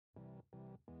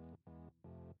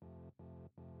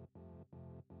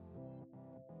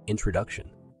Introduction.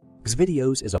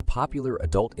 XVideos is a popular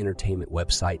adult entertainment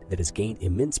website that has gained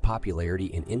immense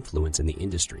popularity and influence in the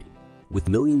industry. With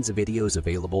millions of videos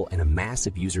available and a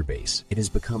massive user base, it has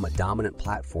become a dominant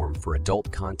platform for adult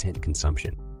content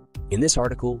consumption. In this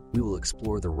article, we will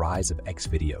explore the rise of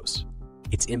XVideos,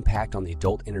 its impact on the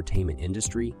adult entertainment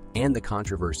industry, and the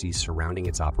controversies surrounding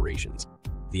its operations.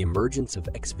 The emergence of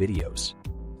XVideos.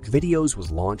 XVideos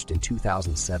was launched in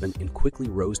 2007 and quickly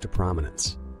rose to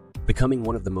prominence, becoming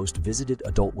one of the most visited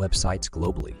adult websites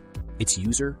globally. Its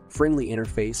user-friendly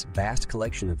interface, vast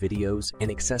collection of videos, and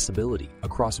accessibility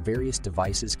across various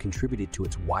devices contributed to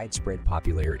its widespread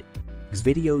popularity.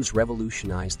 XVideos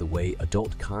revolutionized the way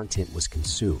adult content was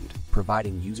consumed,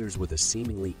 providing users with a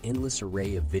seemingly endless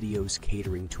array of videos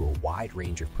catering to a wide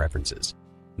range of preferences.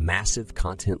 Massive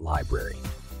content library.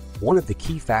 One of the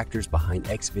key factors behind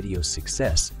XVideos'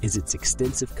 success is its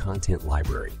extensive content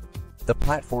library. The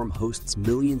platform hosts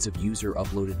millions of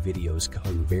user-uploaded videos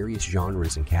covering various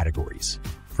genres and categories,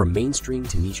 from mainstream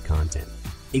to niche content.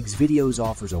 XVideos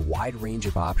offers a wide range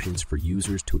of options for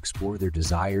users to explore their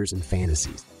desires and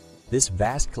fantasies. This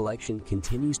vast collection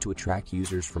continues to attract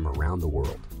users from around the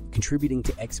world, contributing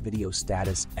to XVideos'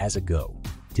 status as a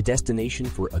go-to destination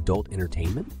for adult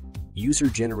entertainment,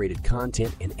 user-generated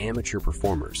content, and amateur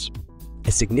performers.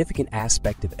 A significant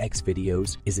aspect of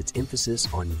XVideos is its emphasis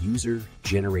on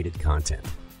user-generated content.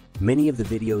 Many of the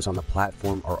videos on the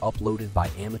platform are uploaded by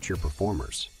amateur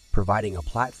performers, providing a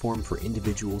platform for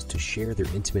individuals to share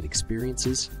their intimate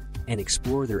experiences and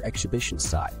explore their exhibition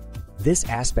side. This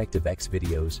aspect of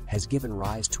XVideos has given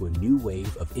rise to a new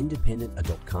wave of independent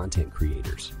adult content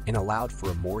creators and allowed for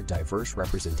a more diverse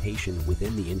representation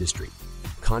within the industry.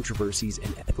 Controversies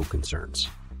and ethical concerns.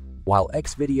 While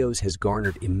XVideos has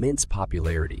garnered immense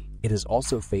popularity, it has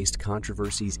also faced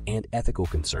controversies and ethical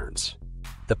concerns.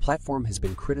 The platform has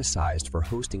been criticized for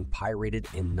hosting pirated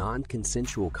and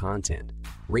non-consensual content,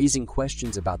 raising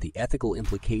questions about the ethical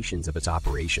implications of its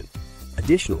operation.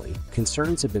 Additionally,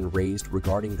 concerns have been raised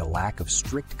regarding the lack of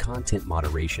strict content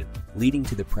moderation, leading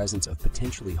to the presence of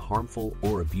potentially harmful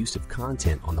or abusive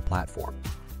content on the platform.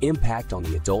 Impact on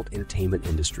the adult entertainment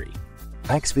industry.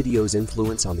 XVideos'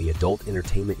 influence on the adult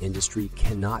entertainment industry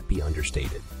cannot be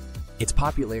understated. Its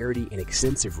popularity and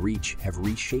extensive reach have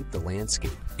reshaped the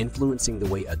landscape, influencing the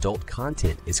way adult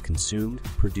content is consumed,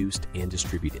 produced, and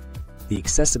distributed. The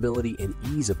accessibility and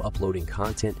ease of uploading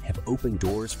content have opened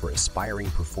doors for aspiring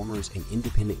performers and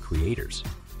independent creators,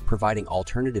 providing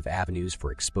alternative avenues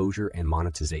for exposure and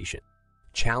monetization.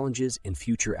 Challenges and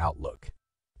future outlook.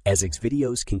 As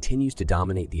XVideos continues to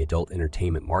dominate the adult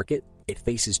entertainment market, it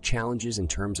faces challenges in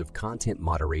terms of content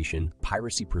moderation,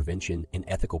 piracy prevention, and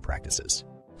ethical practices.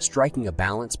 Striking a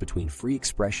balance between free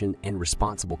expression and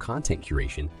responsible content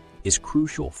curation is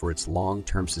crucial for its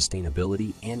long-term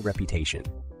sustainability and reputation.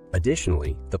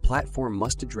 Additionally, the platform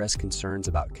must address concerns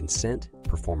about consent,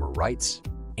 performer rights,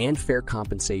 and fair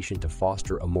compensation to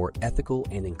foster a more ethical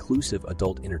and inclusive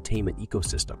adult entertainment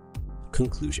ecosystem.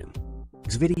 Conclusion.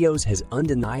 XVideos has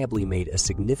undeniably made a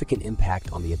significant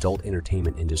impact on the adult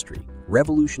entertainment industry,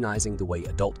 revolutionizing the way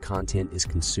adult content is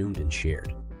consumed and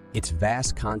shared. Its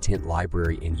vast content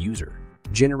library and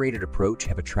user-generated approach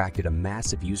have attracted a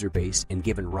massive user base and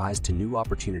given rise to new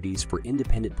opportunities for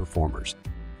independent performers.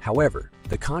 However,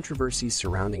 the controversies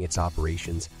surrounding its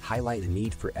operations highlight the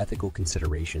need for ethical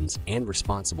considerations and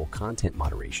responsible content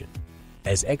moderation.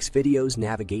 As XVideos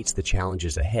navigates the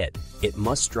challenges ahead, it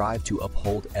must strive to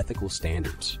uphold ethical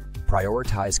standards,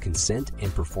 prioritize consent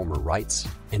and performer rights,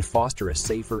 and foster a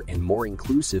safer and more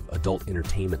inclusive adult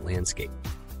entertainment landscape.